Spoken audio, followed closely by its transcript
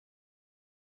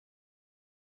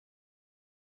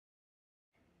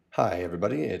Hi,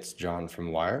 everybody. It's John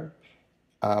from Wire.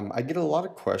 I get a lot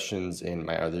of questions in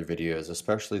my other videos,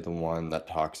 especially the one that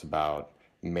talks about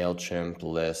Mailchimp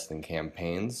lists and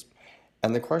campaigns.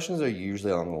 And the questions are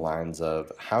usually along the lines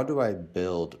of, how do I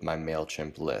build my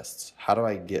Mailchimp lists? How do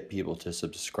I get people to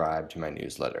subscribe to my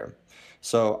newsletter?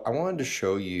 So I wanted to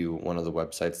show you one of the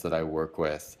websites that I work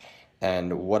with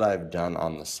and what I've done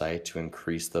on the site to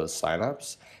increase those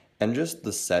signups and just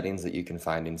the settings that you can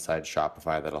find inside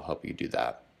Shopify that'll help you do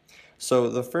that.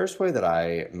 So the first way that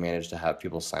I manage to have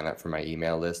people sign up for my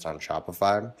email list on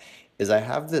Shopify is I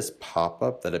have this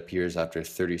pop-up that appears after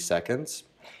 30 seconds.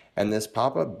 And this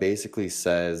pop-up basically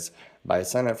says, by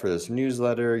sign up for this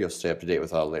newsletter, you'll stay up to date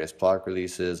with all the latest product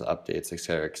releases, updates,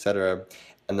 etc., etc.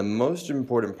 And the most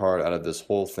important part out of this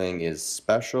whole thing is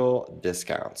special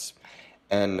discounts.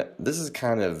 And this is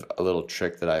kind of a little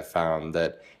trick that I found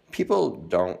that people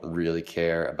don't really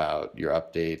care about your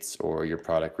updates or your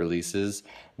product releases,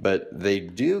 but they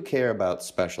do care about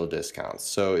special discounts.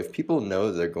 So if people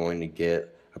know they're going to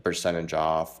get a percentage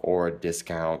off or a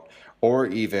discount or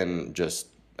even just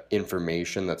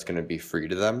information that's going to be free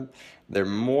to them, they're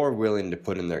more willing to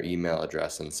put in their email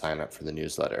address and sign up for the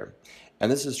newsletter. And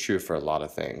this is true for a lot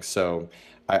of things. So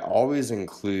I always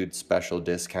include special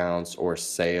discounts or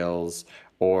sales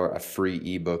or a free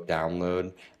ebook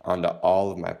download onto all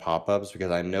of my pop-ups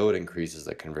because I know it increases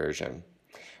the conversion.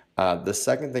 The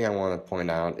second thing I want to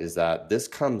point out is that this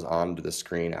comes onto the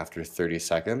screen after 30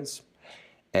 seconds.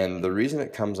 And the reason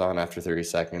it comes on after 30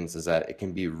 seconds is that it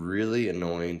can be really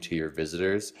annoying to your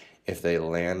visitors if they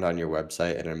land on your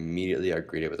website and immediately are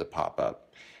greeted with a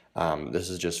pop-up.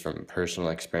 This is just from personal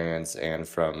experience and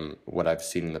from what I've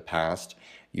seen in the past.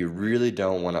 You really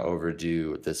don't want to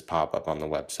overdo this pop-up on the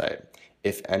website.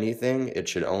 If anything, it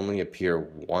should only appear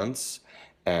once,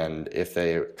 and if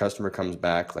a customer comes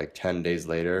back like 10 days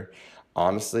later,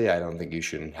 honestly, I don't think you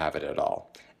shouldn't have it at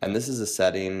all. And this is a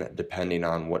setting depending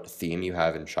on what theme you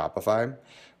have in Shopify.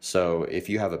 So if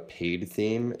you have a paid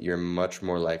theme, you're much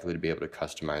more likely to be able to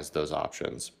customize those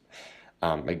options.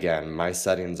 Again, my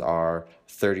settings are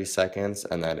 30 seconds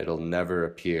and then it'll never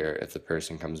appear if the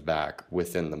person comes back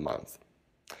within the month.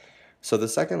 So the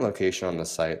second location on the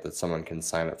site that someone can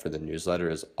sign up for the newsletter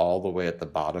is all the way at the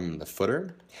bottom in the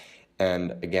footer.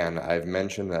 And again, I've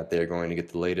mentioned that they're going to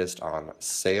get the latest on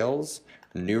sales,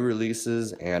 new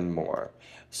releases, and more.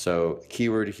 So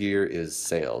keyword here is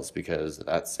sales because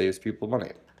that saves people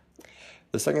money.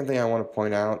 The second thing I want to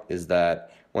point out is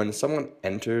that when someone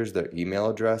enters their email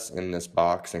address in this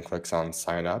box and clicks on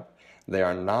sign up, they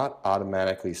are not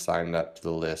automatically signed up to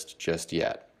the list just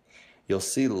yet. You'll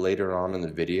see later on in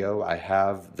the video, I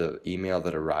have the email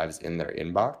that arrives in their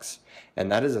inbox,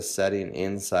 and that is a setting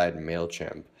inside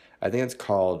Mailchimp. I think it's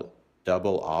called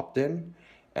double opt-in,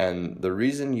 and the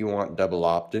reason you want double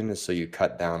opt-in is so you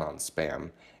cut down on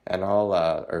spam and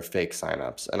or fake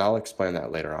signups, and I'll explain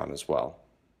that later on as well.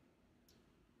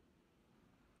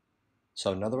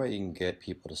 So another way you can get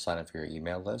people to sign up for your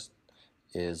email list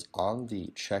is on the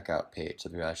checkout page. So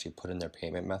if you actually put in their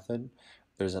payment method,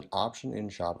 there's an option in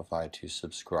Shopify to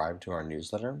subscribe to our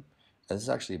newsletter. And this is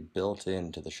actually built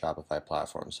into the Shopify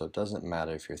platform, so it doesn't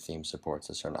matter if your theme supports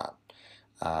this or not.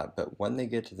 But when they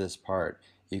get to this part,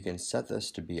 you can set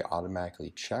this to be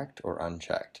automatically checked or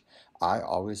unchecked. I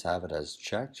always have it as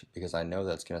checked because I know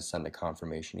that's going to send a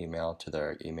confirmation email to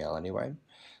their email anyway.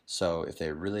 So if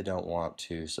they really don't want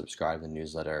to subscribe to the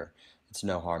newsletter, it's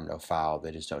no harm, no foul.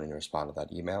 They just don't need to respond to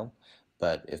that email.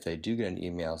 But if they do get an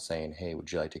email saying, hey,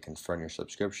 would you like to confirm your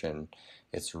subscription,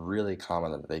 it's really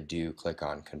common that they do click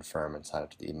on confirm and sign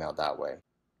up to the email that way.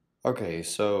 Okay,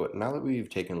 so now that we've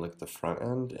taken a look at the front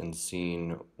end and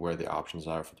seen where the options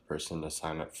are for the person to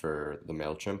sign up for the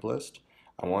Mailchimp list,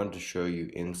 I wanted to show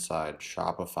you inside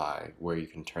Shopify where you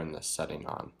can turn this setting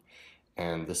on.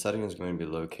 And the setting is going to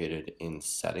be located in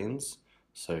settings.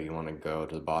 So you want to go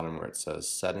to the bottom where it says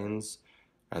settings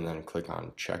and then click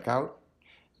on checkout.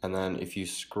 And then if you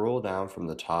scroll down from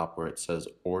the top where it says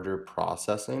order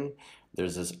processing,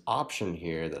 there's this option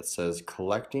here that says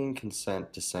collecting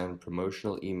consent to send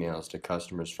promotional emails to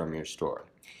customers from your store.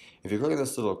 If you click on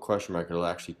this little question mark, it'll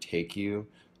actually take you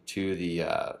to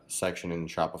the section in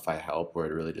Shopify Help where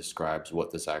it really describes what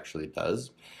this actually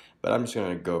does. But I'm just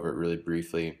going to go over it really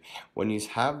briefly. When you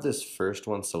have this first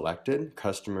one selected,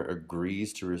 customer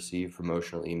agrees to receive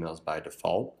promotional emails by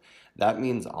default. That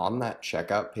means on that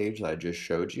checkout page that I just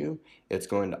showed you, it's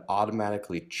going to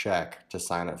automatically check to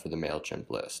sign up for the Mailchimp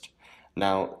list.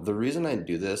 Now, the reason I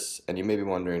do this, and you may be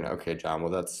wondering, okay, John,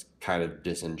 well, that's kind of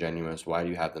disingenuous. Why do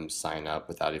you have them sign up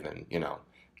without even,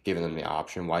 giving them the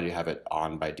option? Why do you have it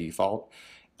on by default?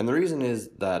 And the reason is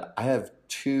that I have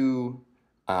two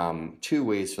two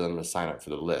ways for them to sign up for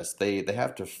the list. They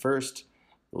have to first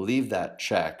leave that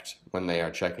checked when they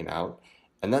are checking out,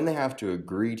 and then they have to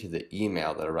agree to the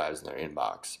email that arrives in their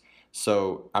inbox.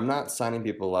 So I'm not signing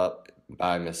people up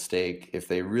by mistake. If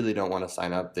they really don't want to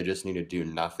sign up, they just need to do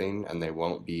nothing and they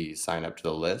won't be signed up to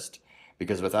the list.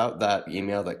 Because without that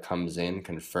email that comes in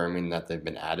confirming that they've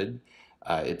been added,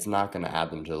 it's not going to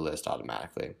add them to the list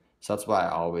automatically. So that's why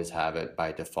I always have it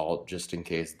by default, just in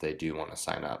case they do want to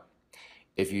sign up.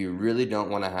 If you really don't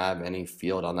want to have any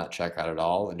field on that checkout at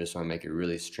all and just want to make it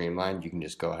really streamlined, you can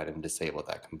just go ahead and disable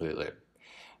that completely.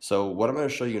 So what I'm going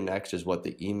to show you next is what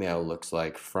the email looks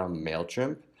like from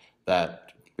Mailchimp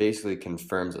that basically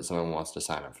confirms that someone wants to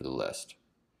sign up for the list.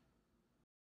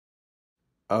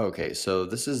 Okay, so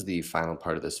this is the final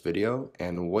part of this video,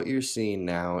 and what you're seeing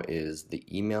now is the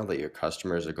email that your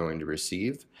customers are going to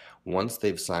receive once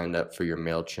they've signed up for your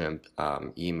Mailchimp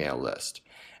email list.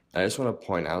 And I just want to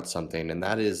point out something, and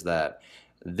that is that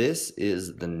this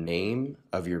is the name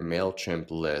of your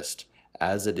Mailchimp list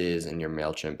as it is in your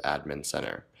Mailchimp admin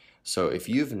center. So if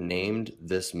you've named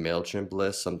this Mailchimp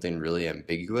list something really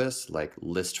ambiguous like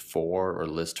list 4 or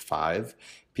list 5,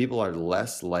 people are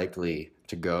less likely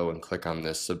to go and click on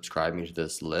this subscribing to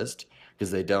this list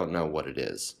because they don't know what it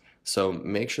is. So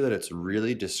make sure that it's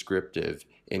really descriptive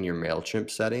in your Mailchimp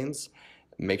settings.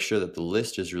 Make sure that the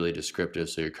list is really descriptive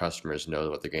so your customers know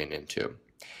what they're getting into.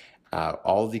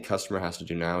 All the customer has to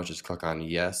do now is just click on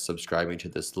yes, subscribing to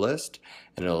this list,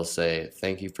 and it'll say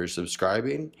thank you for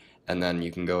subscribing, and then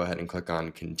you can go ahead and click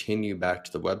on continue back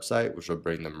to the website, which will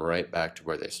bring them right back to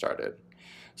where they started.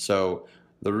 So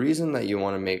the reason that you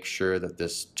want to make sure that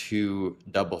this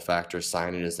double factor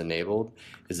sign-in is enabled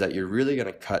is that you're really going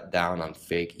to cut down on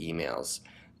fake emails.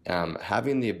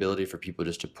 Having the ability for people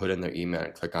just to put in their email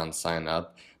and click on sign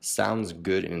up sounds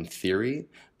good in theory,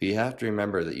 but you have to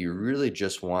remember that you really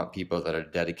just want people that are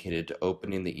dedicated to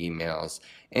opening the emails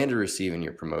and to receiving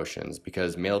your promotions,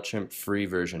 because Mailchimp free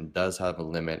version does have a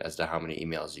limit as to how many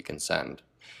emails you can send.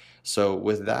 So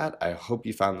with that, I hope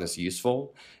you found this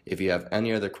useful. If you have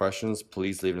any other questions,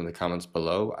 please leave it in the comments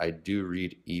below. I do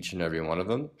read each and every one of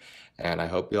them, and I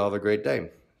hope you all have a great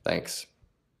day. Thanks.